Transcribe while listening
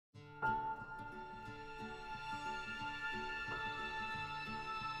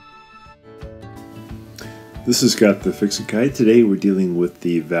This has got the Fix-It Guide. Today we're dealing with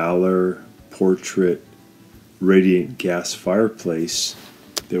the Valor Portrait Radiant Gas Fireplace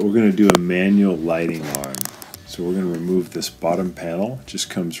that we're going to do a manual lighting on. So we're going to remove this bottom panel. It just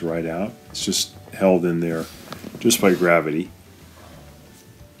comes right out. It's just held in there just by gravity.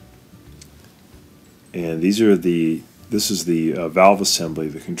 And this is the valve assembly,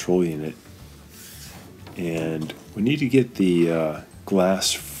 the control unit. And we need to get the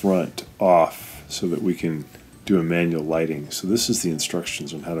glass front off so that we can do a manual lighting. So this is the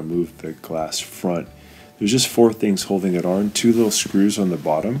instructions on how to move the glass front. There's just 4 things holding it on, 2 little screws on the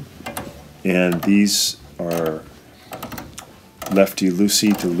bottom, and these are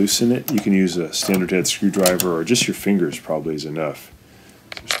lefty-loosey to loosen it. You can use a standard head screwdriver or just your fingers probably is enough.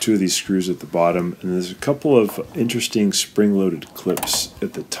 There's 2 of these screws at the bottom, and there's a couple of interesting spring-loaded clips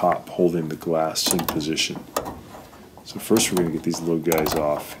at the top holding the glass in position. So first we're going to get these little guys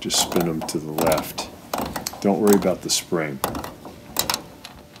off. Just spin them to the left. Don't worry about the spring.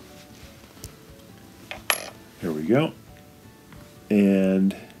 There we go.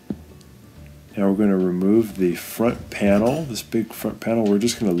 And now we're going to remove the front panel, this big front panel. We're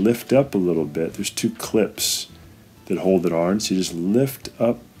just going to lift up a little bit. There's 2 clips that hold it on. So you just lift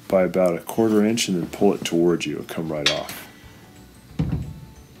up by about 1/4 inch and then pull it towards you. It'll come right off.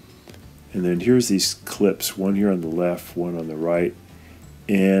 And then here's these clips, one here on the left, one on the right.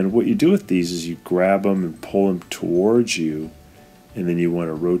 And what you do with these is you grab them and pull them towards you, and then you want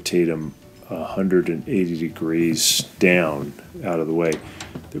to rotate them 180 degrees down out of the way.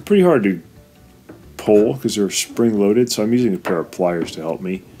 They're pretty hard to pull because they're spring-loaded, so I'm using a pair of pliers to help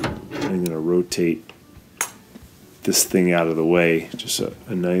me. I'm going to rotate this thing out of the way, just a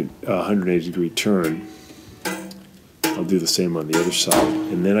 180 degree turn. I'll do the same on the other side,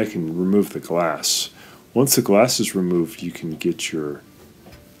 and then I can remove the glass. Once the glass is removed, you can get your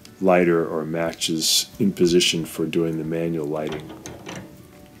lighter or matches in position for doing the manual lighting.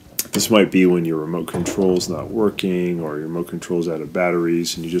 This might be when your remote control is not working or your remote control is out of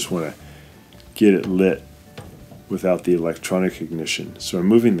batteries and you just want to get it lit without the electronic ignition. So I'm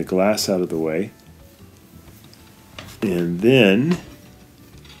moving the glass out of the way, and then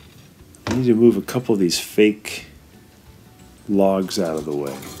I need to move a couple of these fake logs out of the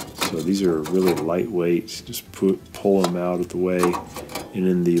way. So these are really lightweight. Just pull them out of the way. And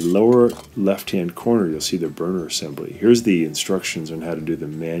in the lower left-hand corner, you'll see the burner assembly. Here's the instructions on how to do the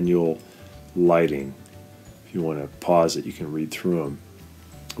manual lighting. If you want to pause it, you can read through them.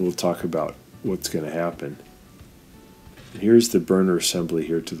 We'll talk about what's going to happen. Here's the burner assembly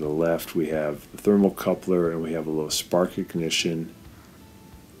here to the left. We have the thermal coupler and we have a little spark ignition.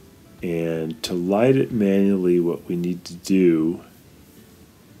 And to light it manually, what we need to do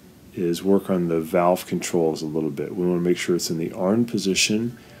is work on the valve controls a little bit. We want to make sure it's in the on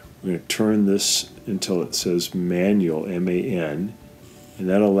position. We're going to turn this until it says manual, M-A-N, and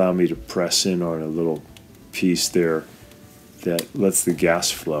that'll allow me to press in on a little piece there that lets the gas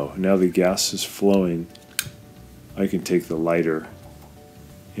flow. Now the gas is flowing, I can take the lighter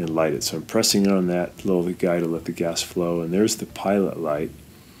and light it. So I'm pressing on that little guy to let the gas flow, and there's the pilot light.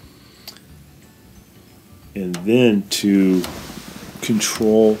 And then to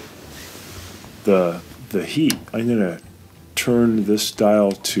control the heat, I'm going to turn this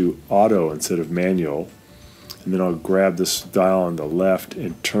dial to auto instead of manual, and then I'll grab this dial on the left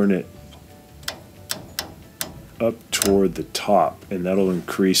and turn it up toward the top, and that'll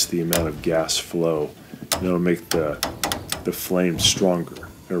increase the amount of gas flow, and it'll make the flame stronger.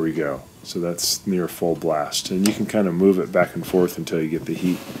 There we go. So that's near full blast, and you can kind of move it back and forth until you get the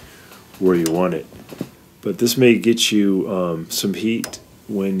heat where you want it. But this may get you some heat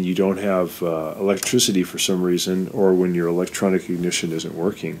when you don't have electricity for some reason, or when your electronic ignition isn't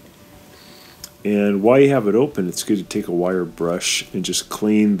working. And while you have it open, it's good to take a wire brush and just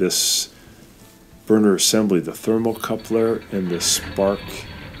clean this burner assembly, the thermal coupler and the spark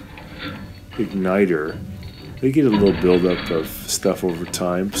igniter. They get a little buildup of stuff over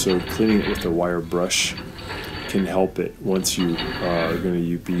time, so cleaning it with a wire brush can help it once you are going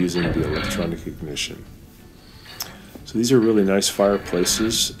to be using the electronic ignition. So these are really nice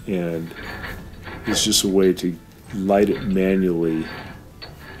fireplaces, and it's just a way to light it manually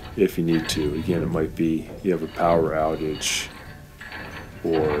if you need to. Again, it might be you have a power outage,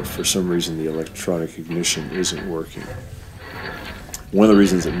 or for some reason the electronic ignition isn't working. One of the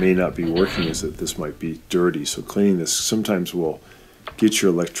reasons it may not be working is that this might be dirty, so cleaning this sometimes will get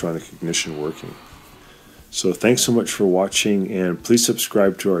your electronic ignition working. So thanks so much for watching, and please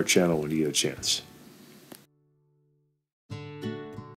subscribe to our channel when you get a chance.